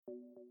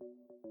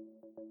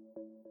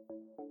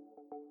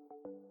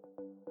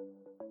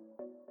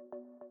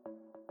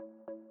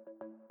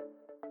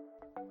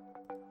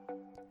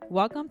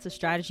Welcome to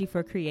Strategy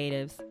for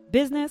Creatives,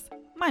 business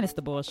minus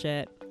the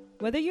bullshit.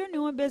 Whether you're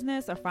new in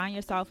business or find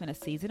yourself in a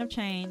season of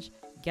change,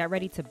 get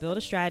ready to build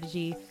a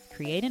strategy,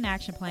 create an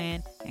action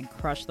plan, and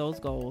crush those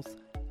goals.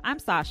 I'm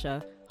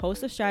Sasha,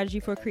 host of Strategy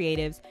for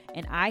Creatives,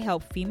 and I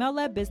help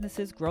female-led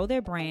businesses grow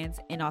their brands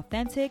in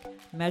authentic,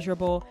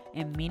 measurable,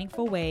 and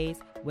meaningful ways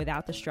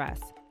without the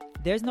stress.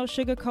 There's no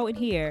sugarcoating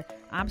here.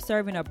 I'm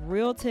serving up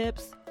real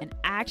tips and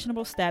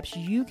actionable steps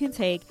you can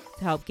take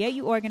to help get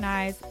you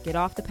organized, get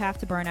off the path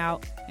to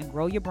burnout, and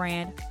grow your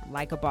brand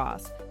like a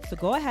boss. So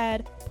go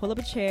ahead, pull up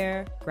a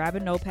chair, grab a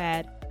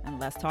notepad, and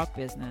let's talk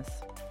business.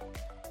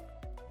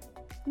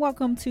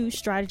 Welcome to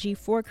Strategy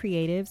for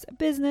Creatives,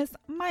 business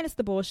minus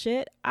the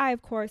bullshit. I,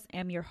 of course,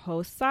 am your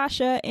host,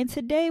 Sasha, and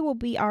today will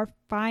be our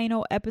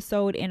final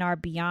episode in our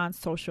Beyond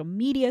Social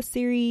Media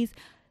series.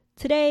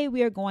 Today,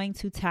 we are going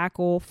to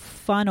tackle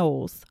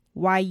funnels,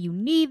 why you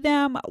need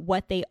them,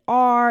 what they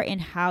are,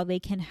 and how they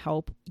can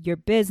help your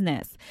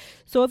business.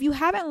 So if you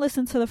haven't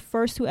listened to the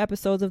first two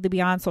episodes of the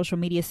Beyond Social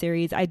Media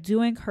series, I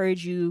do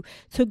encourage you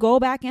to go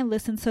back and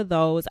listen to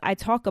those. I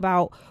talk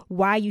about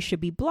why you should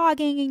be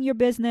blogging in your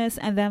business.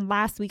 And then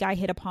last week, I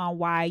hit upon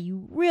why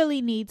you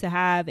really need to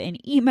have an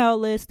email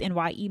list and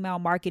why email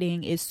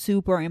marketing is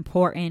super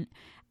important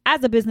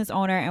as a business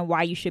owner and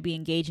why you should be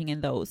engaging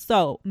in those.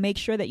 So make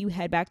sure that you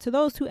head back to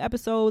those two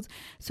episodes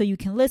so you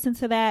can listen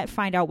to that,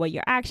 find out what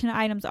your action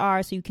items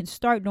are so you can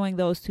start doing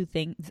those two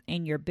things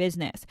in your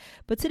business.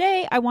 But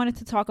today I wanted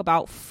to talk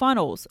about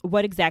funnels,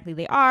 what exactly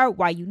they are,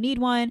 why you need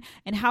one,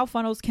 and how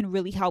funnels can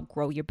really help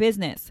grow your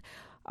business.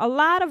 A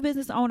lot of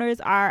business owners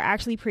are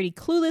actually pretty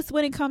clueless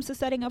when it comes to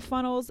setting up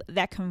funnels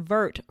that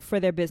convert for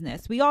their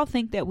business. We all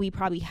think that we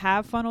probably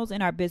have funnels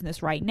in our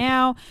business right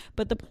now,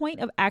 but the point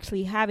of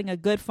actually having a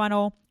good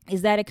funnel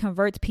is that it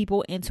converts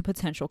people into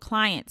potential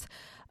clients.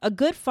 A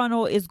good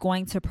funnel is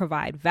going to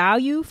provide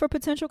value for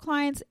potential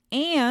clients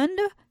and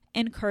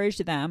encourage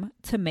them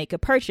to make a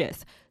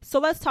purchase. So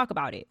let's talk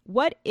about it.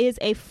 What is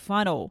a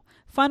funnel?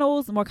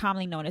 Funnels, more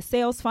commonly known as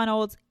sales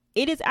funnels,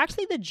 it is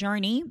actually the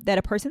journey that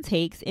a person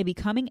takes in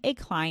becoming a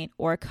client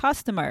or a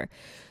customer.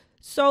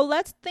 So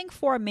let's think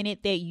for a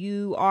minute that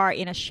you are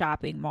in a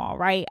shopping mall,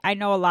 right? I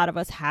know a lot of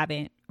us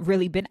haven't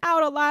really been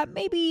out a lot.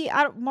 Maybe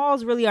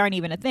malls really aren't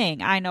even a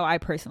thing. I know I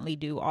personally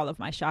do all of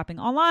my shopping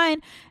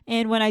online.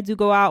 And when I do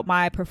go out,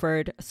 my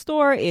preferred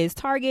store is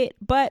Target.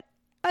 But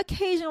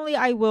occasionally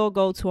I will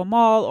go to a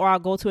mall or I'll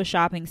go to a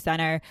shopping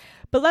center.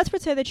 But let's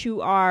pretend that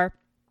you are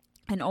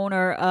an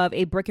owner of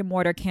a brick and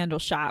mortar candle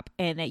shop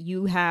and that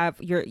you have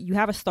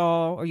a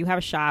stall or you have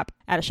a shop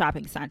at a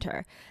shopping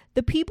center.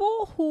 The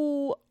people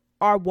who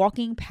are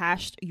walking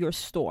past your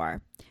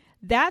store,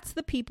 that's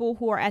the people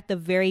who are at the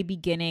very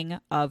beginning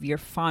of your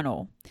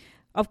funnel.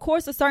 Of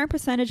course, a certain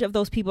percentage of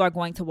those people are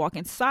going to walk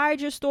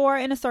inside your store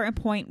and a certain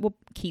point will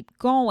keep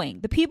going.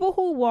 The people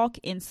who walk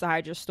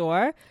inside your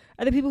store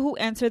are the people who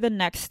enter the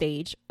next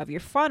stage of your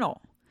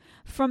funnel.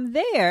 From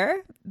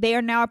there, they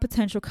are now a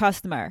potential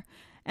customer.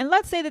 And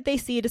let's say that they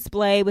see a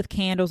display with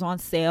candles on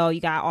sale.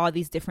 You got all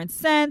these different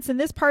scents, and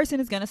this person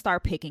is going to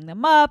start picking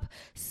them up,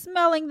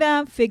 smelling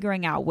them,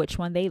 figuring out which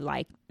one they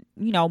like,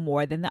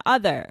 more than the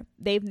other.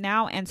 They've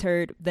now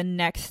entered the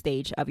next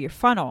stage of your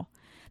funnel.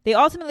 They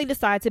ultimately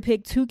decide to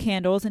pick 2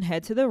 candles and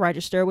head to the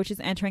register, which is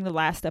entering the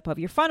last step of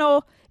your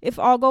funnel. If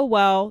all go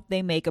well,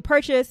 they make a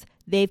purchase.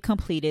 They've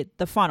completed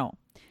the funnel.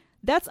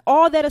 That's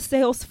all that a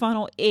sales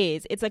funnel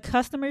is. It's a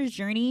customer's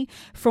journey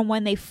from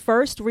when they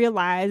first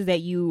realize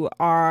that you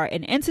are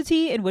an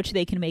entity in which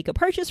they can make a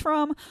purchase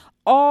from,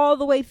 all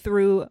the way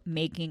through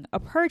making a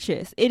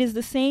purchase. It is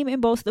the same in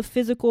both the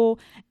physical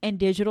and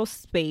digital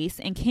space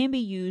and can be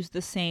used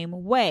the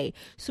same way.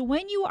 So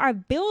when you are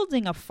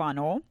building a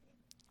funnel,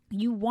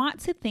 you want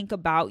to think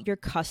about your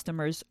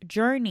customer's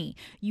journey.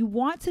 You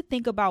want to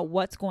think about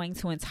what's going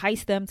to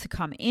entice them to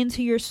come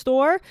into your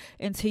store,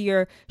 into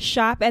your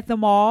shop at the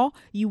mall.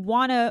 You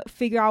want to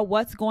figure out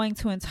what's going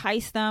to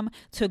entice them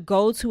to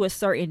go to a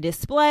certain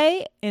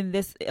display. In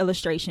this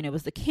illustration, it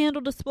was the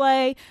candle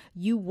display.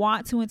 You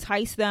want to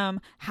entice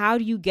them. How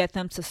do you get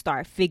them to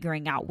start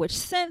figuring out which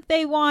scent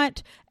they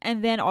want?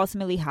 And then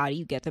ultimately, how do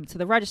you get them to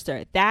the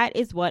register? That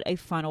is what a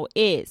funnel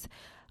is.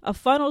 A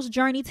funnel's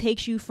journey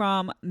takes you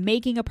from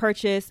making a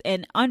purchase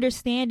and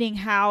understanding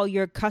how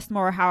your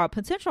customer or how a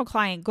potential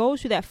client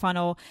goes through that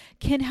funnel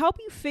can help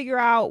you figure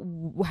out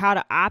how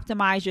to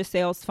optimize your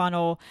sales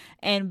funnel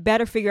and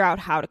better figure out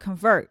how to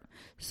convert.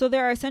 So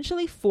there are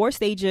essentially 4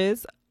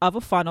 stages of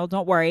a funnel.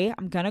 Don't worry,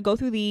 I'm going to go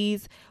through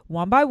these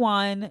one by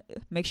one.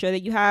 Make sure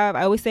that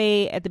I always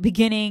say at the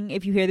beginning,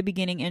 if you hear the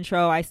beginning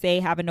intro, I say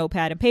have a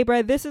notepad and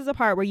paper. This is a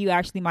part where you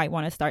actually might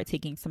want to start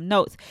taking some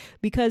notes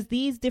because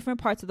these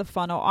different parts of the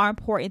funnel are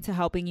important to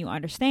helping you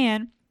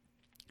understand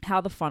how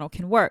the funnel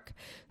can work.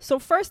 So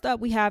first up,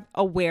 we have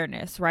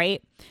awareness,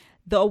 right?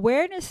 The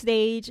awareness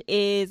stage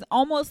is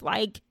almost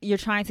like you're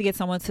trying to get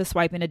someone to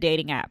swipe in a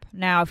dating app.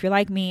 Now, if you're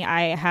like me,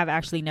 I have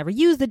actually never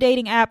used a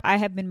dating app. I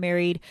have been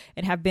married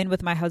and have been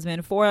with my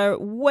husband for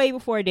way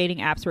before dating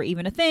apps were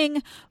even a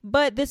thing.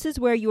 But this is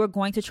where you are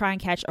going to try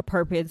and catch a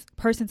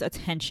person's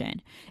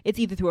attention. It's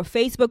either through a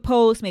Facebook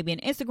post, maybe an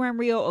Instagram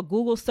reel, a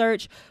Google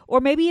search,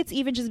 or maybe it's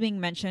even just being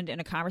mentioned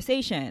in a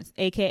conversation,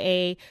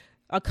 aka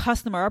a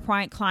customer,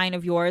 a client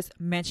of yours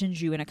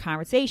mentions you in a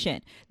conversation.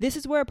 This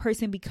is where a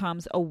person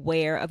becomes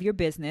aware of your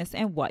business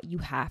and what you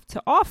have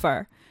to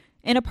offer.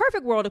 In a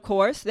perfect world, of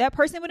course, that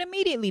person would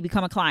immediately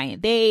become a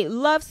client. They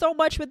love so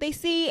much what they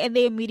see and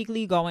they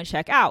immediately go and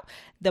check out.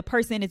 The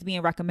person is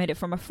being recommended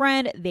from a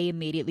friend. They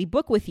immediately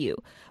book with you.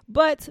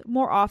 But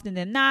more often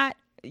than not,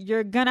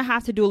 you're going to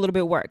have to do a little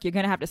bit of work. You're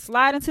going to have to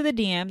slide into the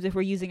DMs, if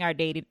we're using our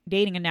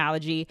dating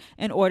analogy,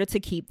 in order to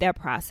keep that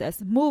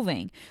process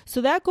moving.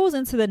 So that goes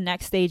into the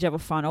next stage of a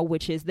funnel,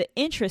 which is the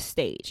interest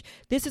stage.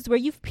 This is where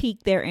you've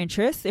piqued their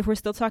interest. If we're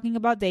still talking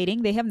about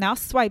dating, they have now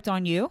swiped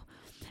on you.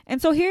 And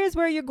so here's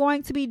where you're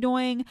going to be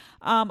doing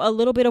a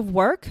little bit of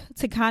work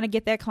to kind of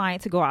get that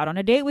client to go out on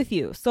a date with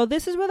you. So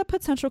this is where the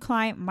potential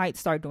client might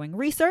start doing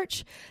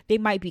research. They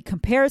might be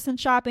comparison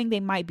shopping.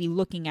 They might be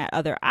looking at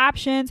other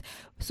options.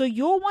 So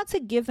you'll want to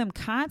give them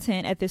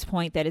content at this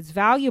point that is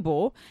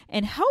valuable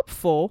and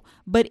helpful,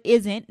 but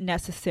isn't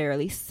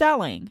necessarily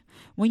selling.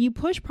 When you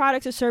push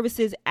products or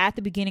services at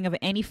the beginning of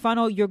any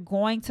funnel, you're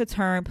going to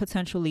turn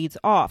potential leads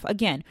off.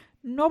 Again,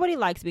 nobody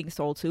likes being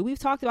sold to. We've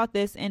talked about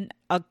this in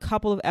a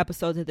couple of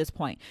episodes at this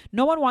point.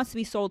 No one wants to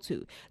be sold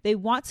to. They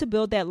want to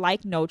build that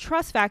like, no,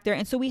 trust factor.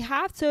 And so we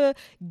have to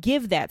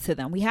give that to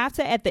them. We have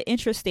to, at the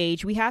interest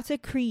stage, we have to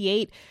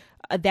create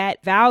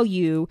that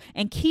value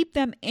and keep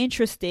them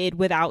interested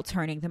without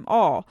turning them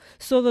off.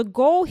 So the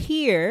goal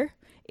here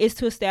is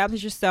to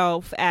establish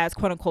yourself as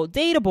quote unquote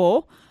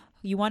dateable.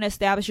 You want to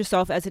establish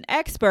yourself as an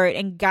expert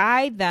and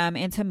guide them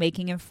into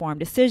making informed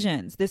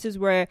decisions. This is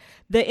where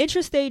the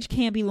interest stage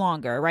can be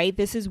longer, right?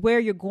 This is where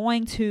you're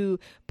going to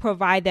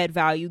provide that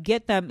value,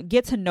 get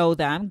to know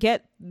them,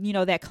 get,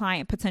 that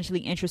client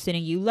potentially interested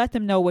in you, let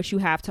them know what you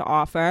have to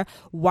offer,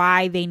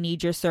 why they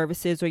need your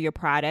services or your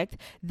product.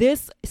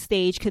 This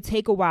stage could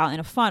take a while in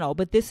a funnel,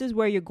 but this is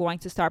where you're going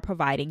to start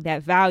providing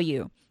that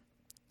value.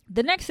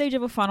 The next stage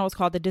of a funnel is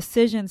called the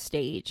decision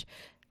stage.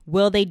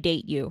 Will they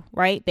date you,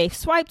 right? They've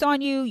swiped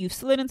on you. You've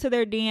slid into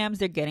their DMs.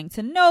 They're getting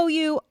to know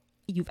you.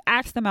 You've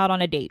asked them out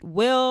on a date.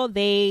 Will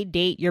they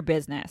date your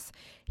business?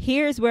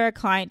 Here's where a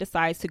client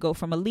decides to go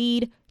from a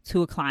lead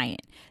to a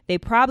client. They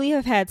probably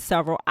have had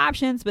several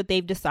options, but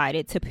they've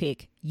decided to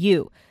pick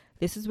you.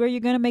 This is where you're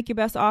going to make your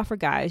best offer,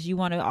 guys. You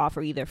want to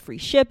offer either free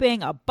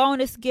shipping, a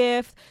bonus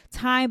gift,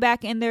 time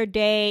back in their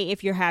day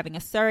if you're having a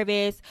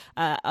service,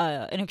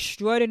 an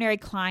extraordinary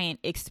client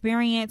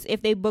experience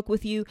if they book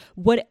with you.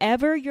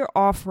 Whatever you're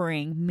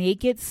offering,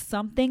 make it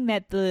something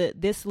that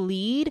this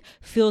lead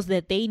feels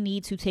that they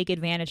need to take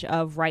advantage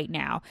of right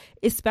now,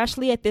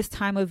 especially at this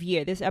time of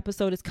year. This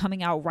episode is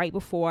coming out right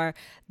before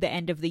the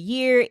end of the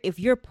year. If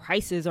your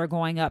prices are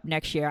going up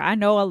next year, I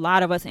know a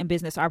lot of us in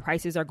business, our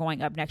prices are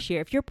going up next year.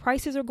 If your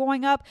prices are going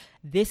up,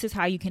 this is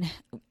how you can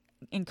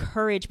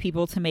encourage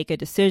people to make a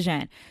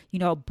decision.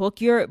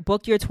 Book your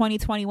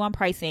 2021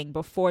 pricing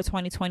before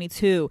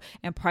 2022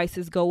 and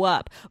prices go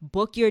up.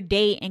 Book your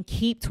date and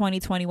keep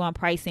 2021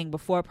 pricing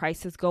before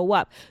prices go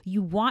up.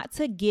 You want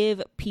to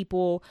give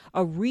people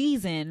a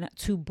reason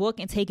to book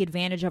and take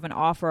advantage of an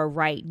offer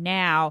right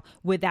now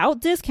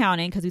without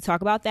discounting, because we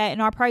talk about that in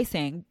our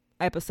pricing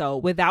episode.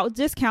 Without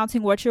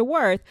discounting what you're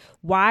worth.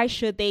 Why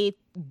should they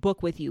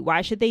book with you?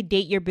 Why should they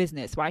date your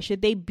business? Why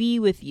should they be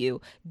with you?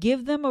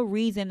 Give them a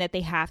reason that they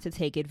have to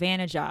take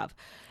advantage of.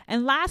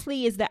 And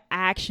lastly is the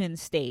action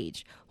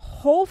stage.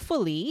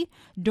 Hopefully,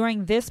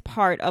 during this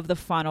part of the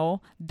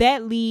funnel,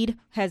 that lead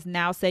has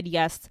now said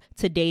yes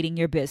to dating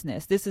your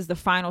business. This is the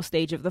final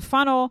stage of the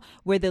funnel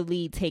where the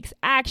lead takes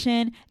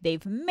action.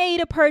 They've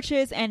made a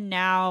purchase and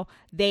now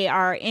they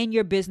are in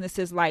your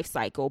business's life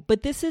cycle.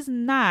 But this is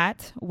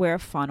not where a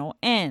funnel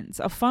ends.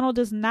 A funnel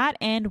does not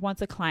end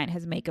once a client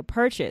has made a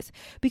purchase,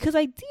 because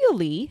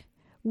ideally,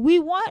 we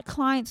want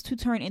clients to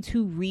turn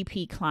into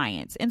repeat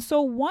clients. And so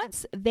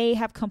once they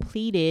have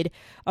completed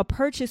a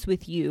purchase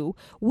with you,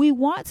 we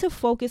want to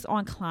focus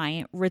on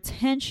client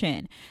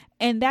retention.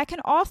 And that can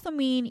also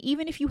mean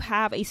even if you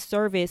have a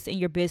service in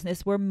your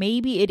business where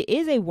maybe it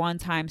is a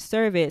one-time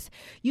service,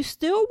 you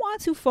still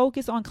want to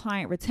focus on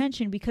client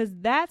retention, because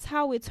that's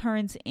how it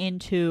turns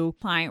into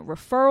client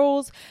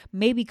referrals,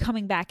 maybe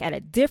coming back at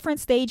a different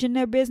stage in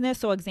their business.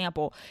 So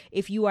example,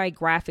 if you are a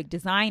graphic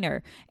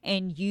designer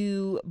and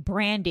you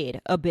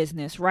branded a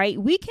business,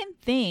 right? We can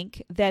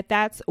think that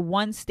that's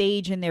one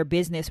stage in their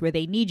business where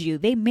they need you.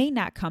 They may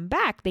not come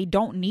back. They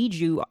don't need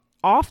you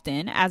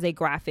often as a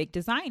graphic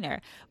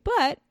designer,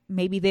 but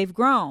maybe they've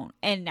grown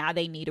and now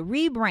they need a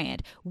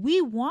rebrand.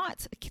 We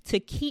want to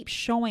keep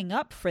showing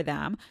up for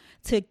them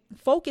to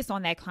focus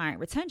on that client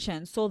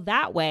retention. So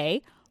that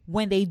way,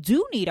 when they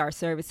do need our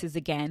services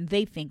again,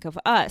 they think of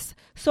us.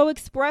 So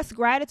express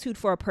gratitude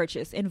for a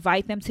purchase,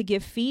 invite them to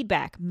give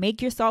feedback,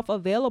 make yourself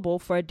available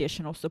for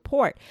additional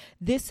support.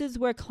 This is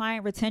where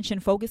client retention,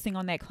 focusing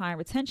on that client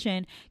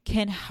retention,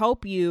 can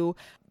help you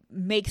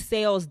make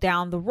sales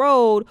down the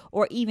road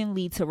or even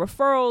lead to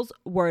referrals,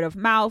 word of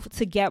mouth,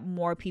 to get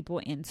more people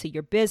into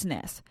your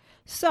business.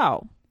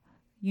 So,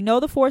 you know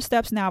the 4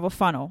 steps now of a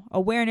funnel: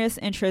 awareness,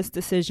 interest,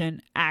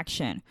 decision,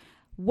 action.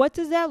 What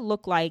does that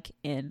look like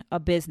in a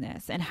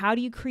business? And how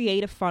do you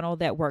create a funnel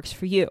that works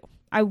for you?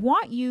 I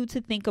want you to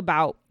think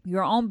about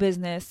your own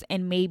business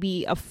and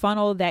maybe a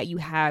funnel that you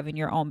have in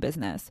your own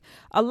business.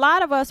 A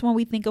lot of us, when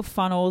we think of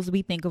funnels,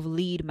 we think of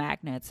lead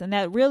magnets, and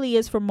that really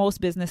is, for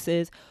most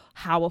businesses,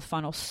 how a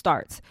funnel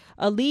starts.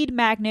 A lead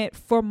magnet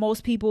for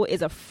most people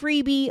is a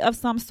freebie of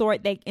some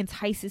sort that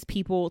entices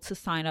people to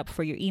sign up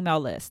for your email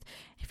list.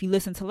 If you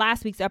listen to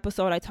last week's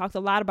episode, I talked a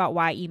lot about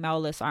why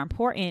email lists are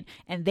important,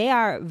 and they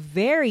are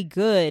very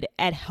good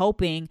at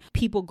helping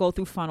people go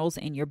through funnels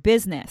in your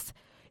business.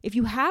 If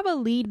you have a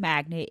lead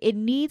magnet, it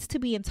needs to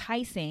be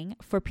enticing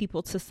for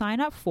people to sign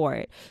up for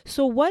it.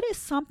 So what is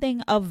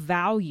something of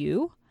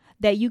value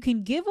that you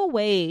can give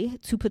away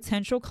to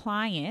potential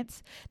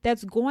clients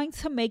that's going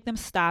to make them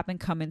stop and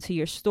come into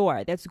your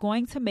store, that's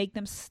going to make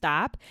them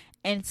stop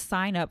and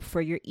sign up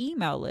for your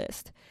email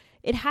list?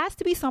 It has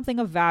to be something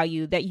of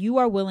value that you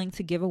are willing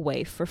to give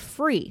away for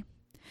free.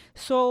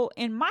 So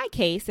in my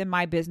case, in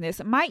my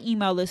business, my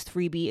email list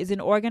freebie is an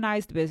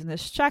organized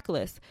business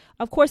checklist.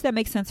 Of course, that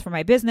makes sense for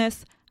my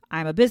business.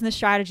 I'm a business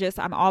strategist.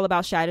 I'm all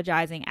about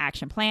strategizing,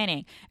 action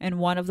planning. And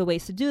one of the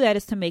ways to do that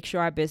is to make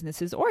sure our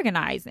business is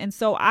organized. And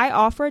so I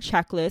offer a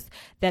checklist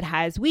that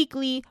has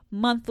weekly,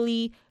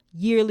 monthly,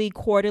 yearly,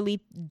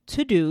 quarterly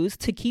to-dos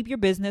to keep your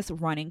business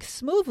running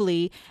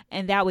smoothly.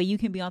 And that way you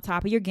can be on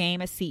top of your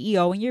game as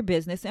CEO in your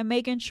business and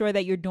making sure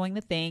that you're doing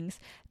the things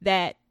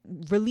that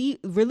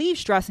relieve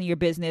stress in your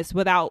business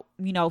without,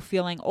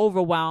 feeling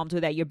overwhelmed or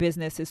that your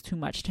business is too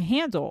much to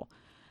handle.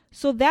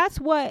 So that's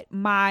what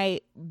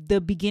the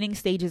beginning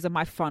stages of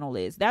my funnel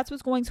is. That's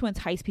what's going to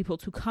entice people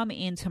to come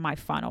into my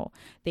funnel.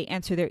 They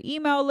enter their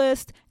email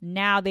list.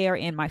 Now they are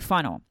in my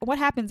funnel. What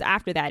happens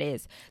after that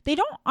is they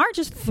aren't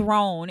just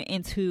thrown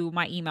into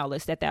my email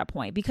list at that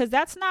point, because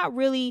that's not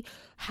really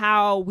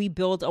how we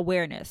build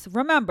awareness.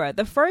 Remember,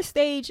 the first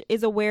stage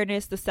is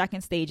awareness. The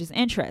second stage is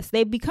interest.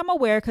 They become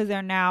aware because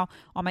they're now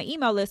on my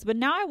email list, but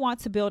now I want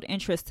to build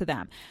interest to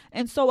them.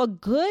 And so a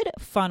good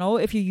funnel,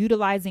 if you're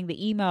utilizing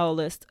the email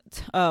list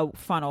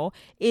funnel,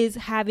 is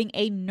having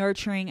a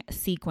nurturing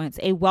sequence,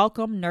 a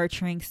welcome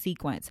nurturing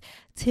sequence.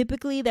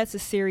 Typically, that's a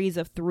series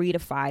of 3 to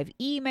 5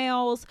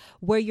 emails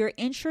where you're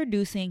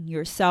introducing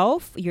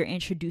yourself, you're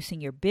introducing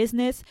your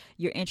business,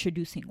 you're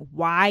introducing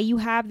why you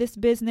have this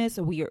business,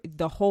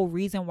 the whole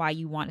reason why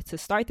you wanted to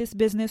start this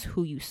business,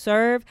 who you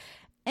serve.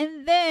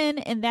 And then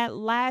in that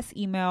last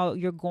email,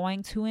 you're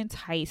going to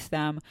entice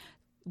them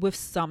with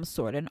some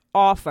sort of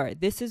offer.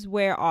 This is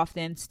where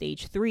often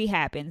stage 3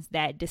 happens,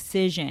 that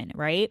decision,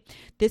 right?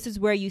 This is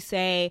where you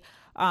say,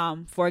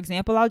 for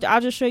example,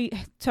 I'll just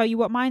tell you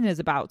what mine is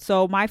about.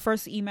 So my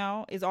first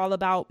email is all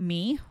about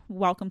me.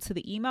 Welcome to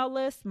the email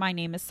list. My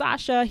name is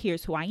Sasha.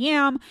 Here's who I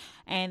am.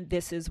 And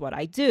this is what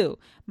I do.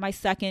 My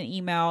second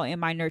email in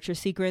my nurture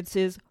sequence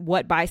is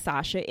what by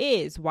Sasha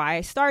is, why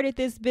I started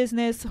this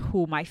business,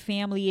 who my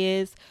family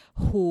is,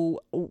 who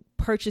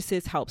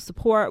purchases help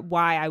support,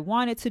 why I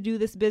wanted to do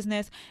this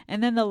business.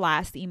 And then the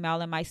last email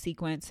in my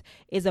sequence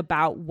is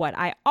about what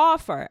I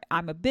offer.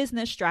 I'm a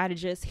business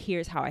strategist.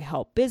 Here's how I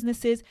help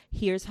businesses.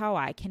 Here's how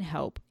I can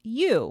help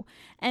you.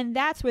 And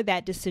that's where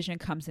that decision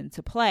comes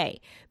into play,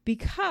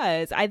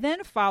 because I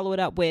then follow it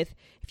up with,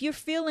 if you're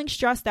feeling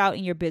stressed out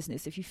in your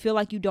business, if you feel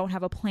like you don't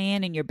have a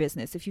plan in your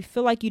business, if you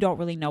feel like you don't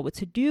really know what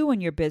to do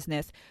in your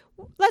business,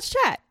 let's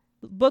chat.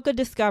 Book a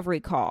discovery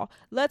call.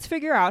 Let's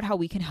figure out how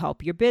we can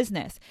help your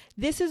business.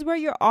 This is where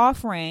you're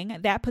offering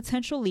that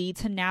potential lead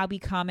to now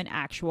become an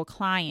actual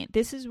client.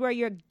 This is where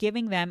you're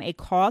giving them a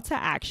call to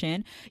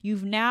action.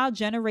 You've now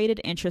generated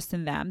interest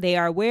in them. They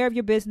are aware of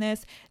your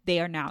business. They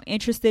are now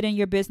interested in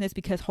your business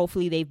because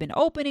hopefully they've been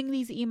opening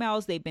these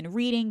emails. They've been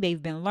reading.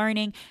 They've been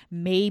learning.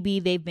 Maybe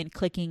they've been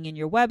clicking in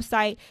your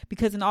website,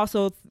 because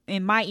also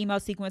in my email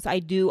sequence, I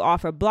do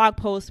offer blog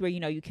posts where,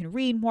 you can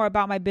read more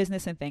about my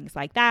business and things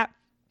like that.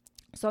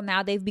 So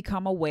now they've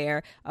become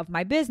aware of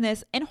my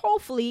business, and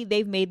hopefully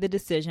they've made the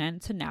decision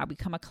to now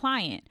become a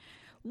client.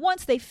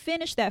 Once they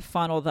finish that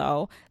funnel,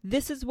 though,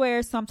 this is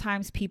where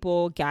sometimes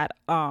people get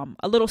a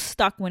little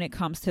stuck when it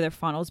comes to their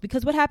funnels,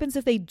 because what happens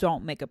if they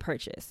don't make a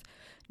purchase?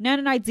 Now, in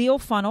an ideal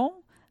funnel,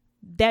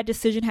 that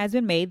decision has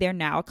been made. They're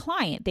now a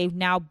client. They've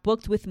now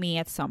booked with me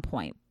at some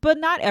point, but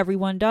not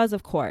everyone does,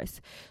 of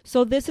course.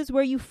 So this is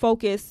where you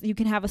focus. You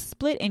can have a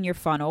split in your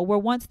funnel where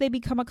once they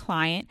become a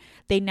client,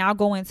 they now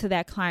go into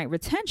that client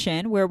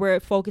retention where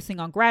we're focusing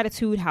on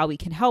gratitude, how we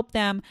can help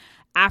them.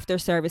 after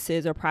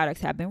services or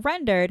products have been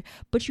rendered,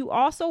 but you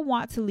also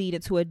want to lead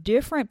into a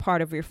different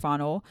part of your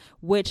funnel,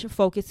 which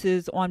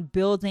focuses on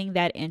building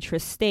that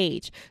interest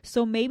stage.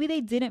 So maybe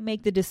they didn't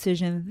make the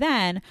decision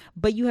then,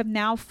 but you have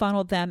now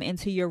funneled them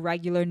into your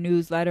regular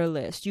newsletter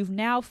list. You've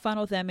now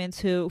funneled them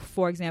into,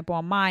 for example,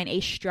 on mine,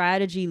 a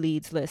strategy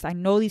leads list. I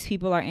know these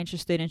people are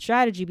interested in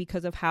strategy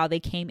because of how they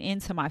came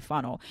into my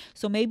funnel.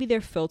 So maybe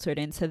they're filtered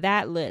into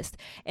that list.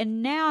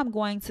 And now I'm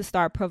going to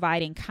start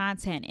providing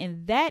content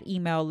in that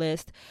email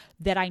list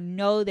that I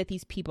know that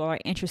these people are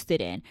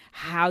interested in,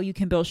 how you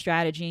can build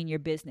strategy in your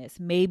business.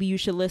 Maybe you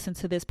should listen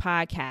to this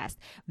podcast.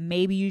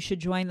 Maybe you should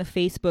join the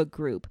Facebook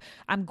group.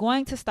 I'm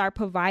going to start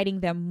providing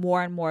them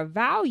more and more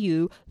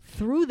value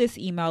through this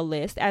email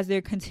list as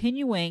they're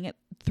continuing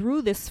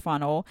through this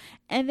funnel.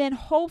 And then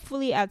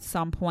hopefully at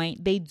some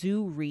point they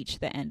do reach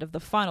the end of the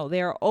funnel.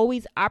 There are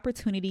always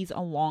opportunities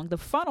along the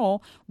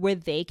funnel where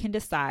they can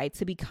decide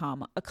to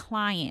become a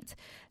client.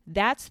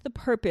 That's the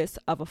purpose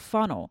of a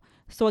funnel.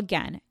 So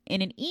again,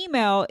 in an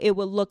email, it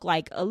would look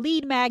like a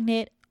lead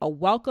magnet, a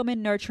welcome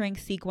and nurturing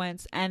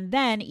sequence, and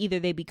then either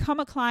they become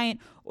a client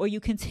or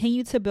you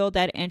continue to build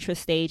that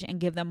interest stage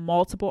and give them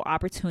multiple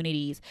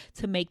opportunities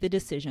to make the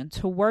decision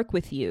to work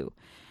with you.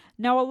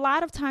 Now, a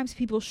lot of times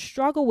people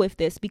struggle with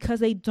this because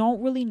they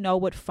don't really know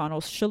what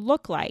funnels should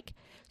look like.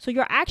 So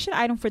your action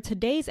item for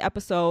today's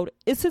episode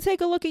is to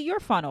take a look at your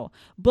funnel,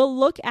 but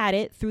look at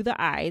it through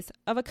the eyes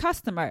of a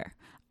customer.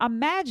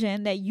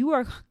 Imagine that you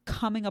are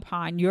coming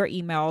upon your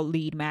email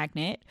lead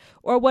magnet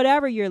or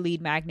whatever your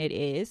lead magnet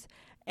is,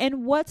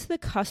 and what's the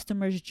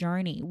customer's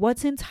journey?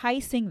 What's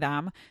enticing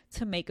them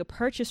to make a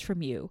purchase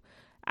from you?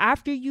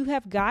 After you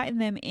have gotten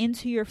them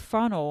into your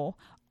funnel,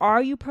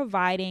 are you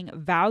providing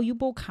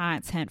valuable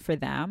content for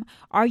them?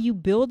 Are you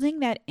building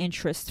that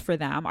interest for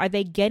them? Are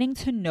they getting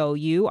to know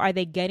you? Are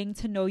they getting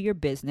to know your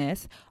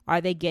business?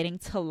 Are they getting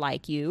to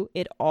like you?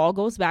 It all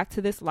goes back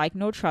to this like,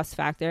 no trust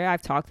factor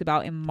I've talked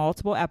about in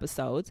multiple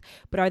episodes.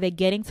 But are they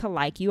getting to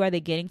like you? Are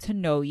they getting to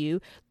know you?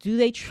 Do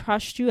they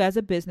trust you as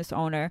a business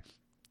owner?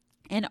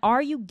 And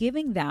are you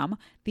giving them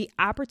the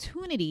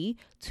opportunity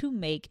to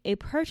make a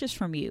purchase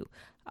from you?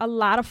 A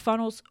lot of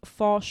funnels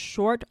fall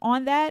short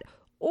on that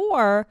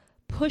or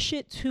push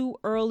it too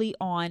early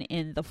on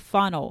in the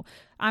funnel.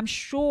 I'm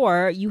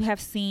sure you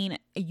have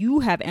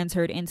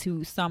entered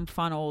into some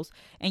funnels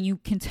and you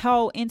can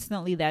tell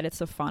instantly that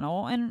it's a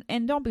funnel,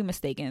 and don't be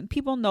mistaken.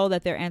 People know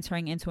that they're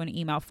entering into an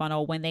email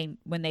funnel when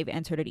they've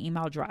entered an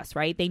email address,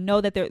 right? They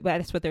know that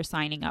that's what they're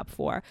signing up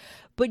for.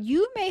 But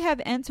you may have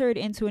entered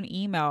into an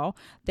email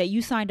that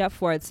you signed up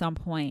for at some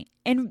point,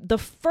 and the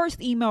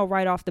first email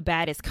right off the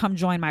bat is come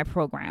join my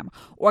program,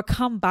 or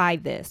come buy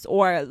this,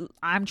 or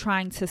I'm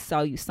trying to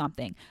sell you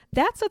something.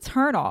 That's a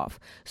turnoff.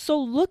 So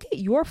look at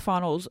your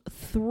funnels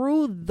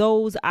through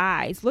those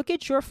eyes. Look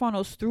at your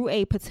funnels through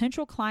a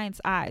potential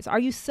client's eyes. Are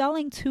you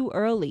selling too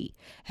early?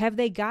 Have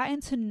they gotten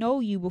to know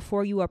you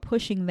before you are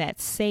pushing that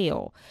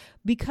sale?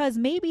 Because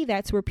maybe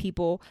that's where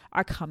people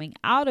are coming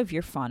out of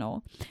your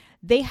funnel.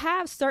 They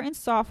have certain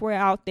software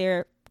out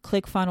there,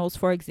 ClickFunnels,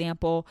 for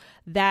example,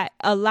 that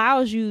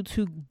allows you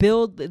to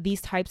build these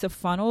types of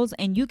funnels,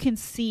 and you can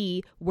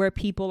see where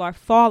people are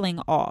falling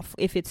off.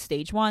 If it's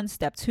stage 1,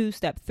 step 2,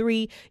 step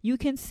 3, you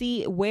can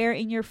see where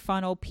in your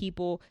funnel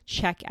people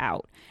check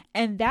out.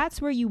 And that's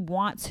where you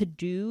want to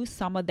do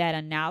some of that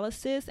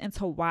analysis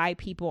into why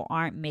people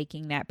aren't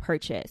making that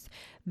purchase.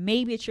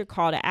 Maybe it's your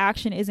call to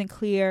action isn't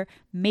clear.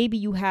 Maybe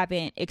you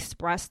haven't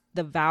expressed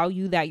the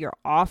value that you're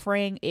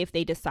offering if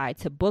they decide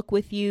to book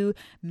with you.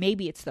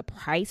 Maybe it's the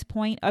price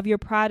point of your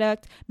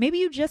product. Maybe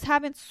you just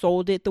haven't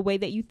sold it the way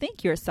that you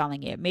think you're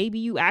selling it. Maybe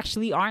you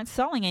actually aren't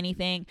selling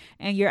anything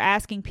and you're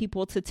asking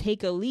people to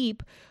take a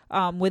leap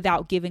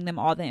without giving them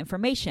all the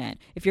information.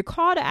 If your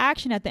call to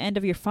action at the end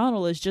of your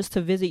funnel is just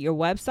to visit your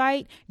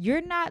website,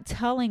 you're not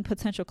telling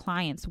potential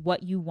clients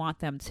what you want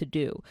them to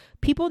do.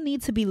 People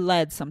need to be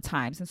led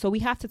sometimes. And so we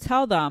have to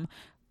tell them,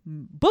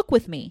 book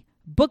with me,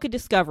 book a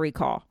discovery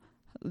call.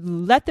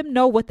 Let them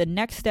know what the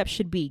next step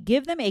should be.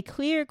 Give them a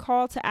clear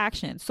call to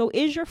action. So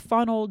is your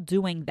funnel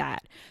doing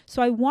that?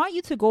 So I want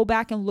you to go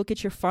back and look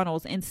at your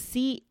funnels and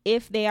see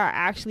if they are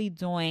actually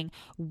doing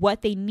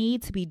what they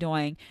need to be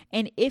doing,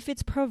 and if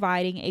it's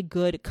providing a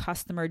good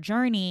customer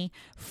journey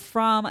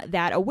from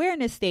that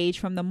awareness stage,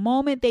 from the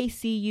moment they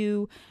see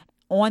you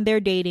on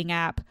their dating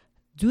app.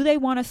 Do they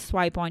want to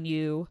swipe on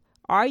you?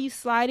 Are you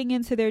sliding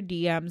into their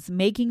DMs,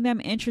 making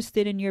them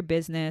interested in your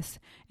business?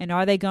 And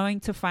are they going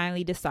to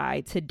finally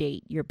decide to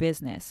date your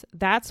business?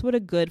 That's what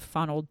a good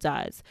funnel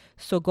does.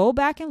 So go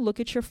back and look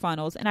at your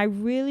funnels. And I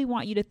really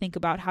want you to think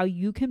about how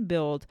you can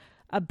build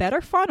a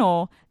better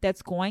funnel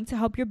that's going to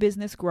help your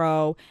business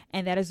grow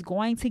and that is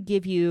going to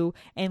give you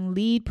and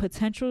lead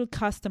potential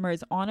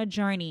customers on a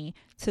journey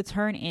to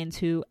turn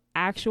into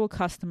actual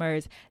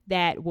customers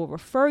that will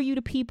refer you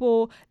to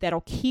people,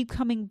 that'll keep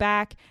coming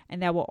back,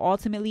 and that will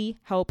ultimately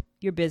help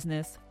your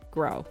business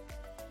grow.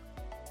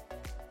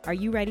 Are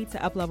you ready to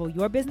uplevel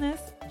your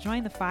business?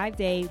 Join the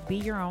 5-day Be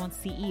Your Own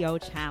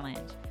CEO Challenge.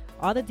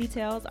 All the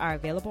details are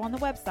available on the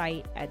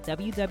website at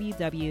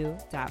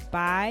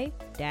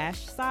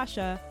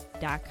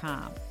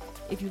www.by-sasha.com.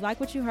 If you like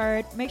what you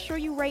heard, make sure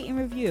you rate and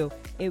review.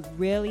 It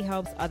really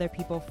helps other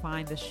people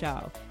find the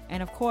show.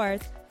 And of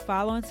course,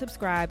 follow and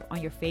subscribe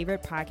on your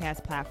favorite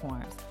podcast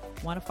platforms.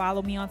 Want to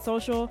follow me on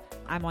social?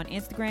 I'm on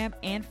Instagram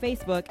and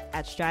Facebook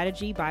at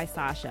Strategy by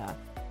Sasha.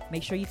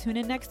 Make sure you tune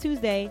in next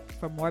Tuesday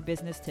for more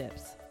business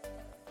tips.